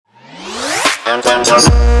Come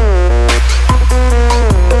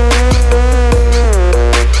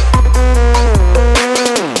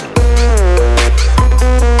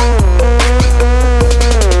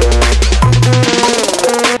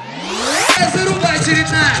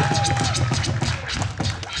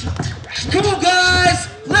on, guys!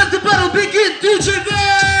 Let the battle begin! DJ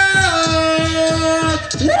yeah!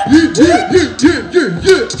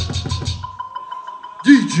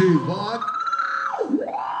 DJ Vod.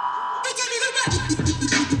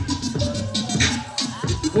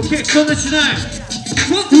 Окей, кто начинает?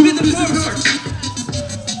 Who to be the first?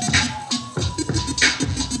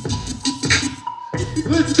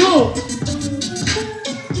 Let's go!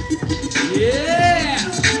 Yeah!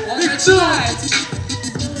 Let's go!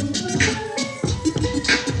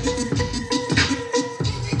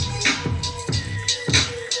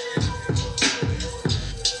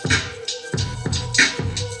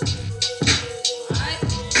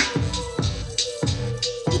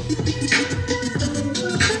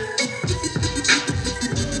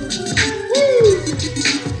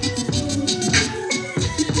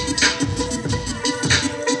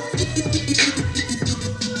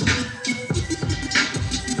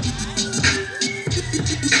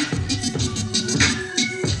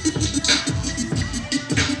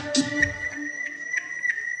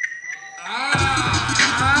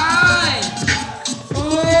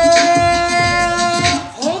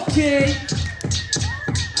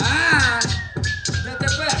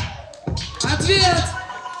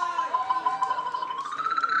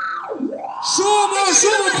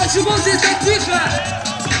 Шума, почему здесь так тихо?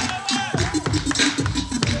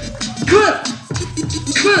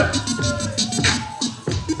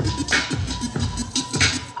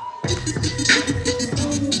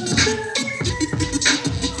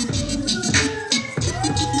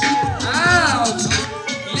 Ouch!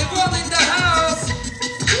 LEVON in the house!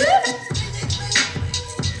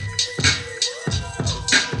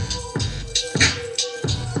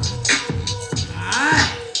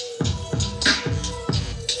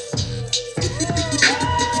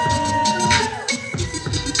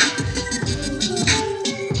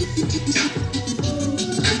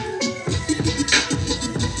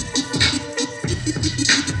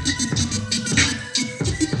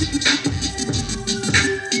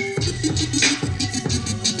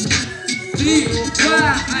 Три,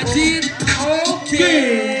 два, один,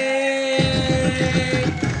 окей!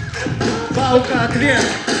 Баука ответ!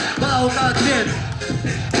 Баука ответ!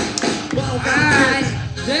 Баука ответ!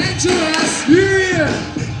 Dangerous! Yeah!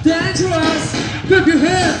 Dangerous! Clap your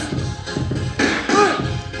hands!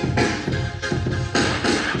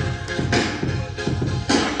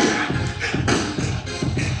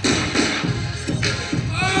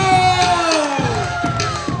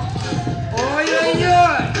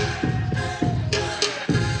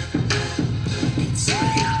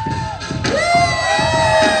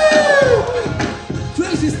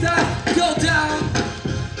 Crazy stuff, go down.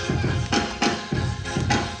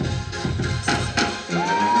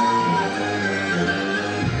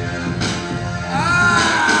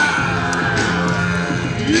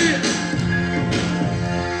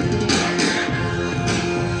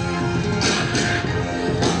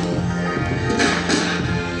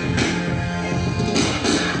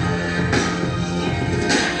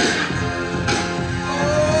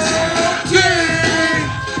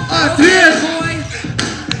 Ответ!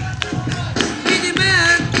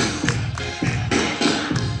 MINIMAN.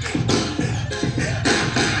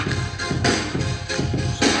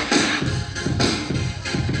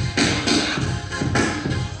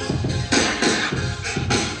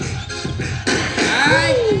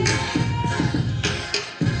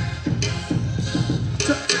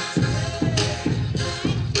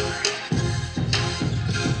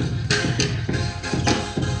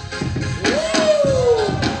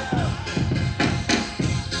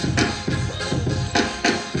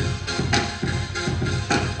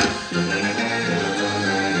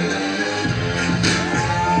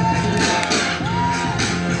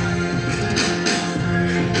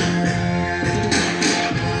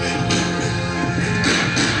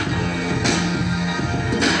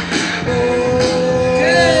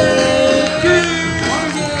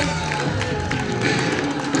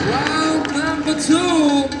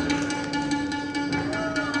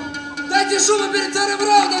 Дайте шума перед вторым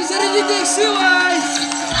раундом, зарядите их силой!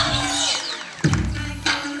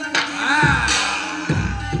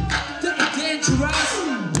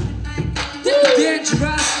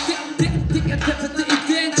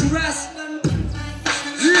 Dangerous!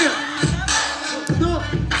 Yeah! No!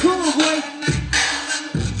 Come on, boy!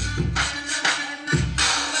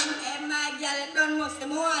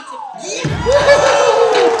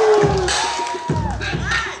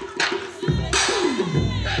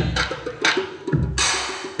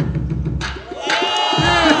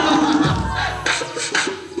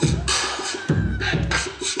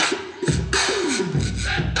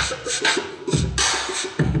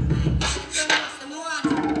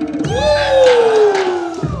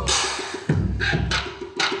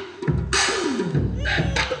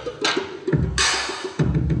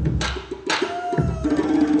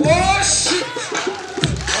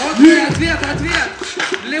 Окей, ответ.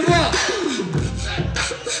 Левон.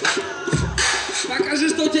 Покажи,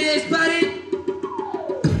 что у тебя есть, парень.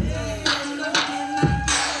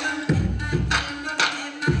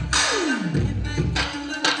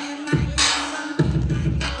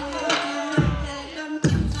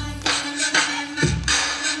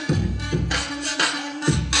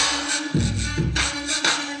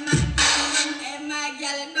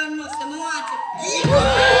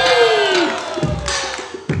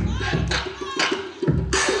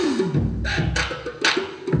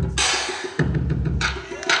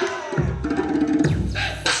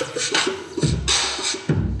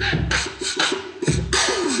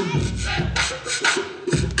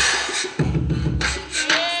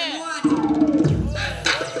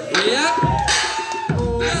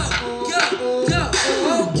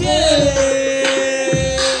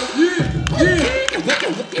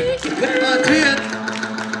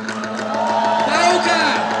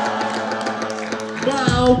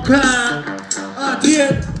 BAUKA.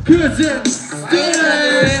 Ответ. Кызен. Стиль.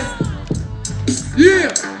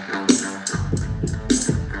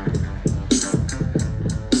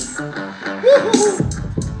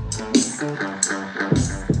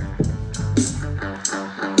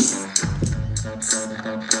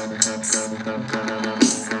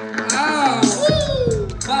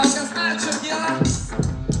 BAUKA знает, что делать.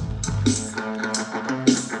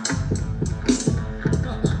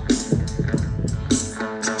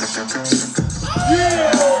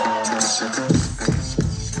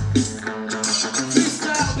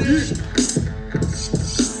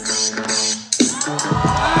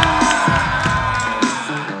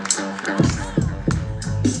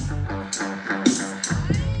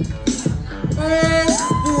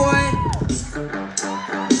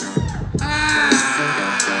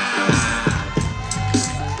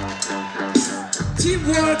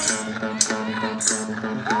 Teamwork.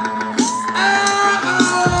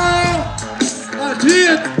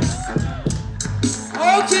 Ответ.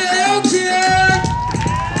 Окей.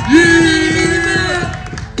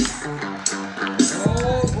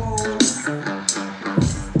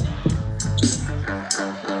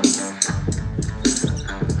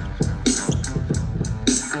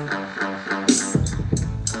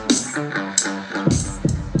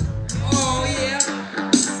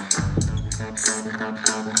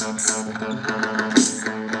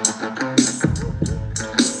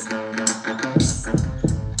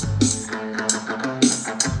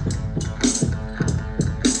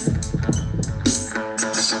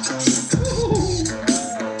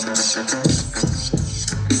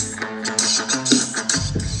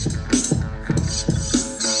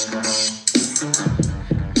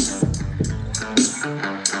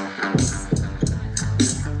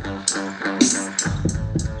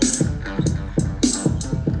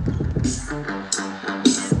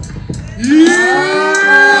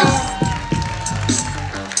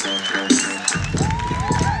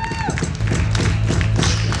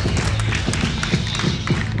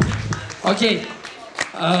 Окей.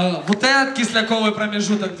 Вот этот кисляковый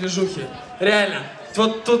промежуток движухи. Реально.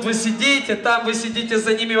 Вот тут вы сидите, там вы сидите,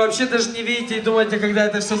 за ними вообще даже не видите и думаете, когда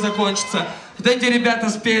это все закончится. Вот эти ребята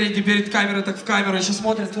спереди, перед камерой, так в камеру еще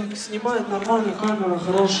смотрят. Снимает нормально, камера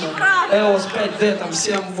хорошая. EOS 5D, там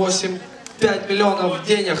 7, 8, 5 миллионов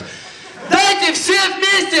денег. Дайте все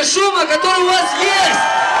вместе шума, который у вас есть!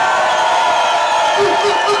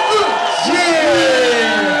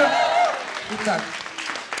 Итак.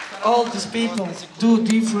 All these people do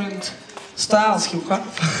different styles hip hop.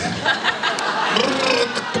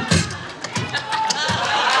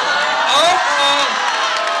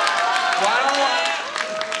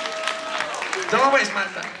 Don't waste my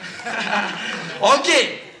time.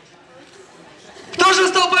 Окей. Кто же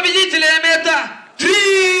стал победителем? Это 3,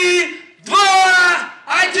 2,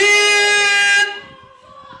 1.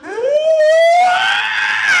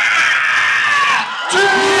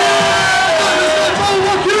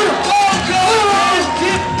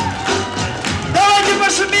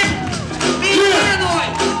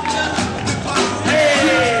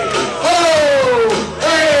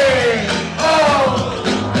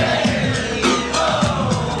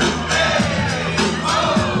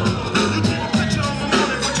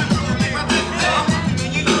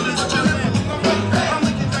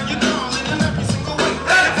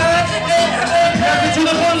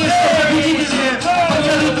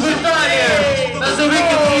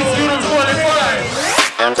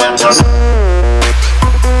 Just